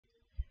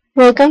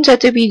Welcome to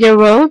the video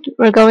world.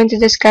 We're going to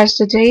discuss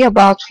today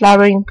about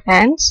flowering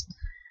plants.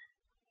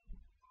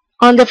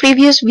 On the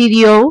previous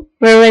video,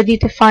 we already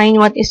defined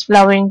what is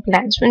flowering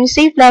plants. When we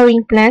say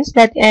flowering plants,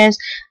 that is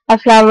a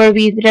flower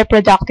with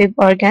reproductive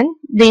organ.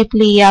 They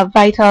play a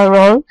vital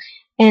role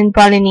in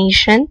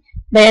pollination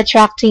by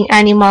attracting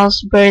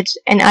animals, birds,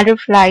 and other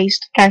flies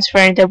to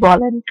transfer the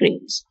pollen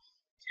grains.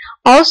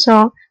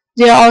 Also,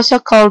 they are also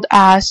called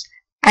as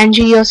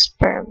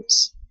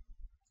Angiosperms.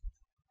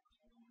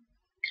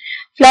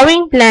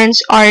 Flowering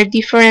plants are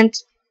different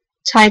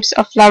types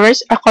of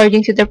flowers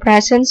according to the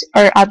presence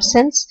or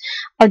absence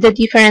of the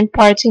different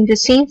parts in the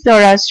same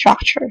floral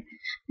structure,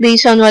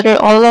 based on whether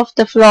all of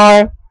the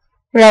floral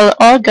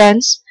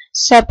organs,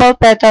 sepal,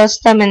 petals,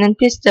 stamen, and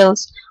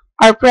pistils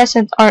are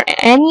present or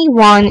any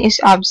one is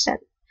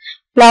absent.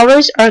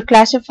 Flowers are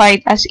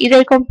classified as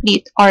either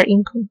complete or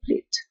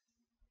incomplete.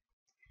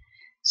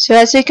 So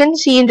as you can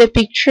see in the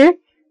picture,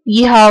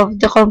 we have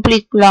the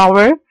complete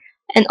flower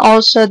and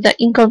also the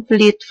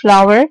incomplete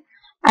flower,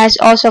 as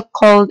also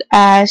called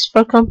as,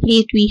 for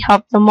complete, we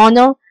have the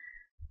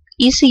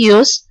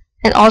monoecious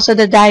and also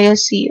the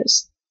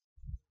dioecious.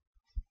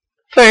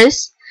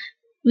 First,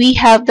 we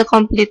have the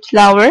complete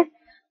flower.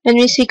 When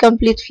we see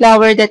complete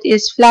flower, that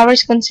is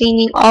flowers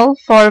containing all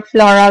four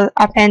floral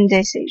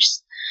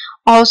appendages,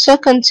 also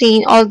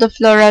contain all the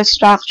floral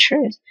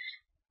structures,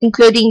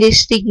 including the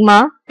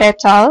stigma,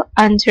 petal,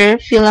 anther,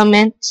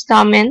 filament,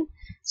 stamen,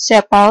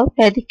 sepal,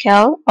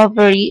 pedicle,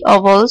 ovary,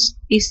 ovules,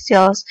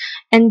 pistils,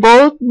 and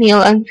both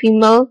male and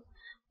female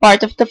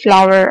part of the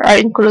flower are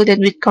included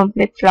with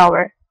complete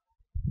flower.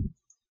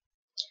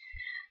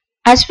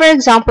 As for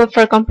example,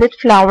 for complete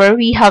flower,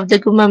 we have the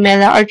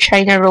gumamela or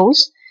China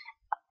rose.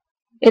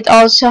 It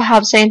also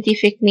have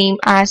scientific name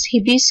as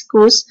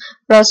Hibiscus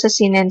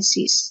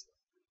rosasinensis.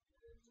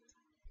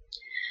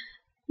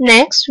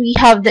 Next, we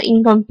have the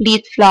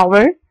incomplete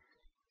flower.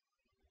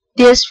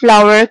 This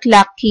flower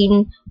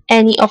lacking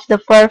any of the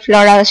four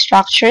floral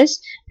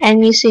structures and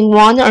missing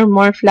one or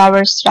more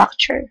flower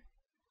structure.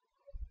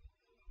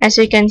 As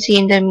you can see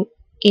in the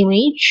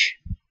image,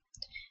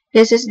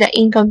 this is the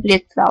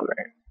incomplete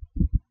flower.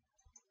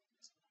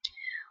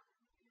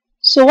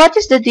 So what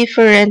is the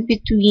difference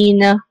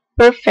between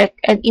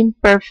perfect and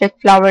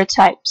imperfect flower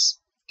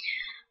types?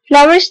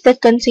 Flowers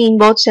that contain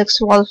both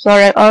sexual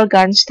floral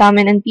organs,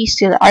 stamen, and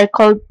pistil are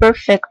called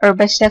perfect or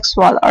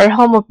bisexual or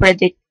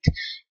hermaphroditic,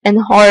 and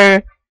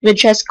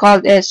which is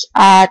called as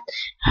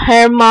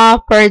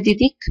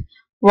hermaphroditic,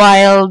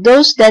 while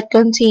those that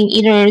contain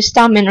either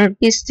stamen or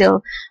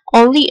pistil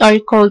only are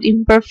called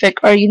imperfect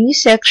or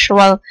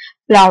unisexual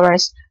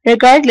flowers,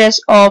 regardless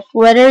of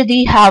whether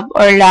they have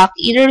or lack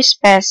either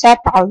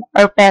sepal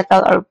or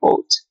petal or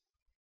both.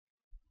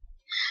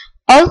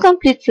 All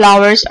complete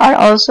flowers are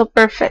also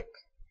perfect.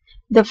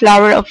 The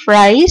flower of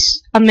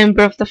rice, a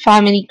member of the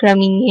family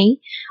Gramineae,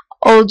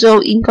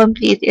 although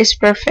incomplete, is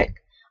perfect.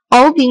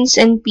 All beans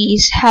and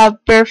peas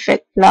have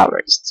perfect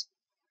flowers.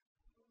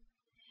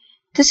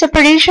 The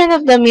separation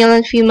of the male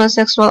and female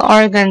sexual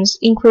organs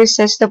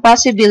increases the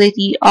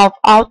possibility of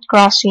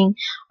outcrossing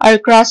or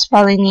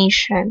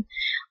cross-pollination.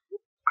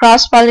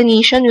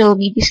 Cross-pollination will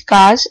be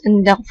discussed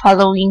in the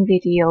following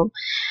video.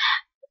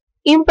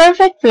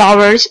 Imperfect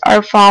flowers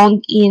are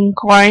found in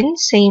corn,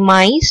 say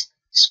maize,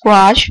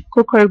 squash,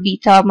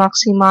 cucurbita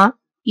maxima,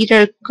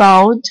 bitter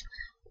gourd,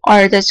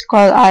 or that's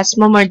called as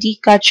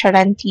Mamardica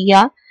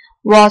charantia,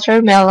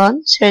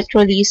 watermelon,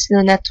 Sertralis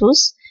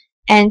lunatus,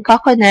 and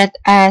coconut,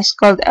 as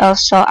called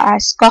also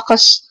as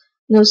Cocos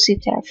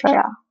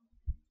nucitifera.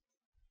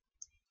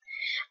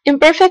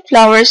 Imperfect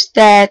flowers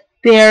that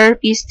bear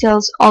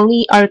pistils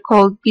only are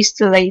called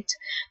pistillate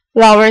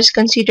flowers,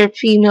 considered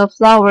female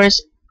flowers,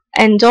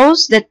 and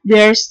those that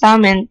bear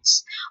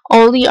stamens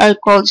only are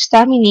called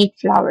staminate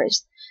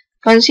flowers.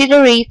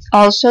 Considerate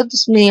also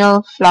the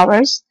male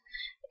flowers.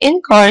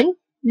 In corn,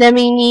 the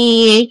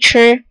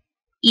miniature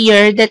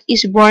ear that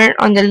is borne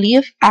on the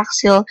leaf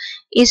axil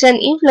is an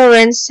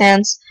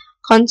inflorescence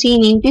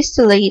containing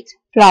pistillate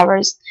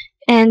flowers,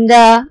 and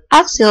the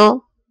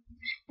axil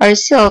or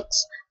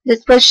silks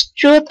that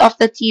protrude off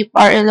the tip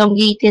are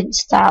elongated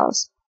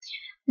styles.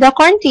 The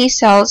corn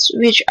tassels,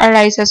 which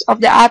arises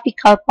of the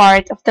apical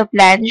part of the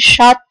plant,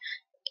 shot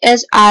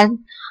is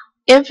an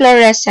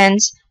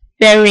inflorescence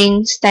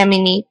bearing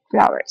staminate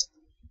flowers.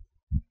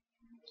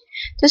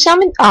 To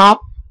sum it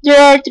up, there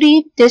are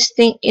three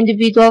distinct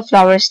individual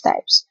flower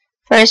types.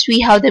 First, we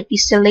have the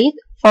pistillate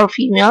for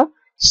female,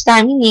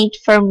 staminate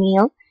for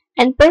male,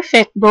 and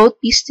perfect. Both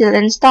pistil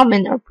and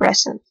stamen are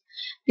present.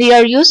 They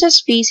are used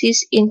as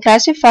bases in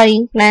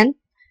classifying plant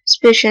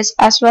species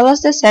as well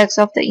as the sex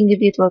of the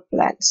individual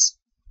plants.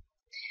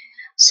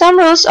 Some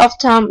rules of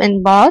thumb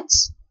and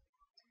buds.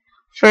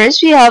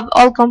 First, we have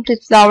all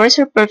complete flowers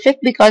are perfect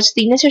because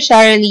they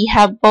necessarily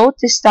have both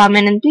the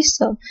stamen and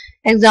pistil.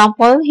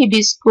 Example,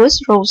 hibiscus,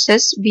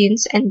 roses,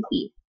 beans, and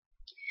pea.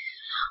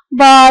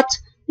 But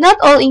not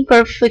all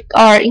imperfect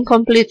or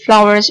incomplete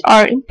flowers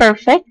are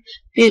imperfect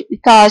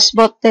because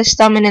both the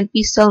stamen and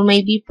pistil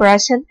may be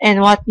present,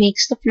 and what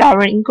makes the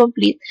flower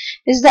incomplete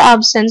is the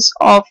absence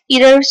of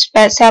either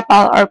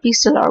sepal or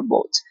pistil or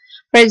both.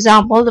 For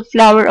example, the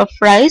flower of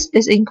rice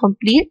is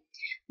incomplete,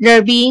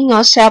 there being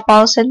no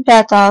sepals and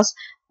petals,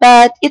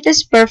 but it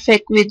is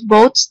perfect with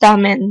both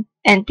stamen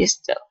and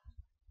pistil.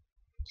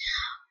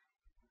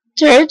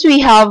 Third,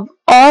 we have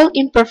all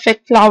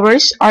imperfect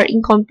flowers are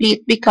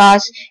incomplete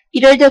because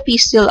either the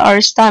pistil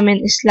or stamen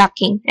is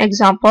lacking.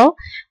 Example,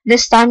 the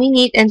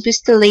staminate and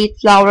pistillate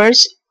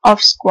flowers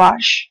of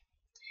squash.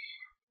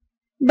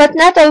 But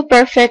not all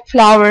perfect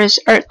flowers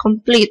are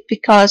complete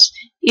because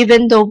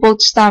even though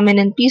both stamen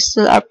and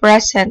pistil are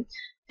present,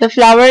 the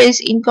flower is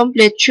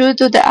incomplete due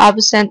to the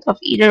absence of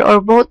either or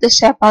both the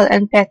sepal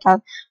and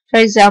petal. For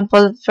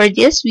example, for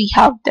this we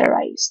have the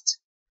rice.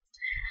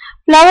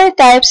 Flower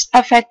types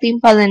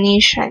affecting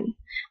pollination.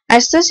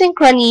 As to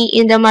synchrony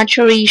in the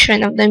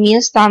maturation of the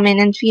male stamen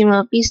and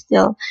female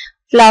pistil,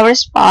 flower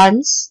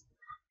parts,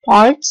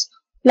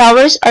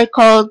 flowers are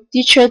called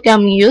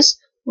dichogamous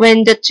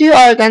when the two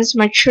organs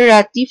mature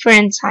at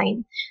different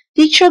times.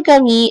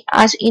 Dichogamy,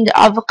 as in the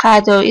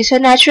avocado, is a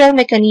natural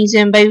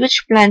mechanism by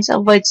which plants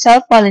avoid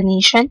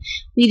self-pollination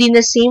within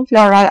the same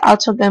floral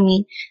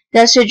autogamy,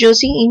 thus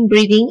reducing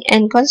inbreeding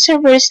and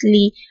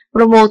conversely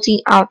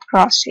promoting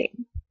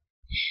outcrossing.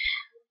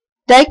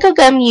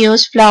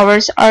 Dichogamous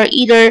flowers are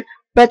either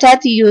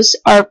protadious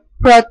or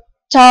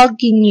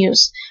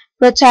protogynous.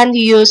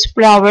 Protadious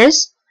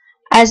flowers,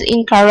 as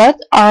in carrot,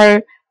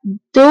 are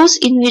those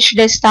in which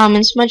the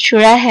stamens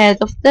mature ahead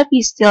of the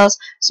pistils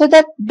so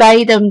that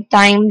by the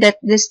time that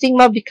the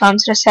stigma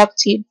becomes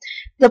receptive,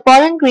 the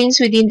pollen grains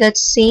within that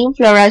same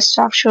floral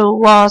structure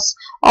was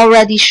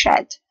already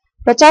shed.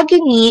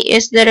 Protogony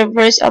is the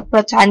reverse of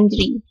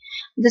protandry.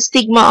 The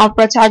stigma of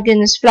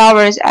protogynous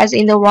flowers, as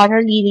in the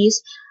water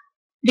lilies,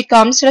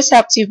 becomes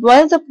receptive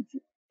while the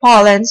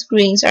pollen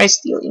grains are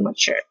still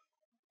immature.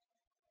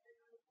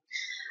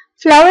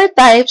 Flower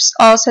types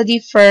also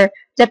differ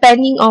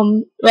depending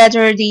on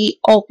whether they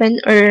open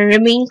or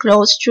remain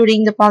closed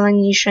during the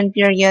pollination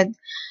period.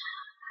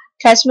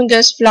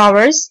 Casmigous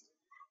flowers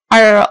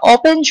are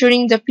open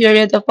during the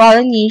period of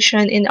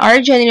pollination and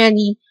are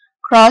generally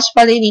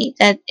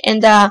cross-pollinated,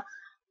 and the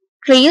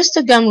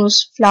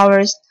Creostogamous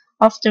flowers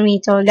of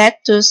tomato,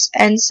 lettuce,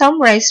 and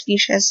some rice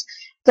species.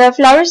 The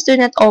flowers do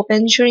not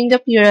open during the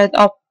period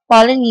of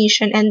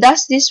pollination, and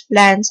thus these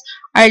plants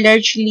are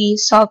largely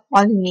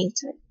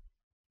self-pollinated.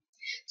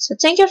 So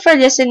thank you for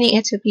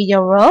listening to Pedia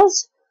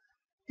Worlds.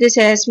 This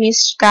is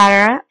Miss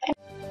Cara.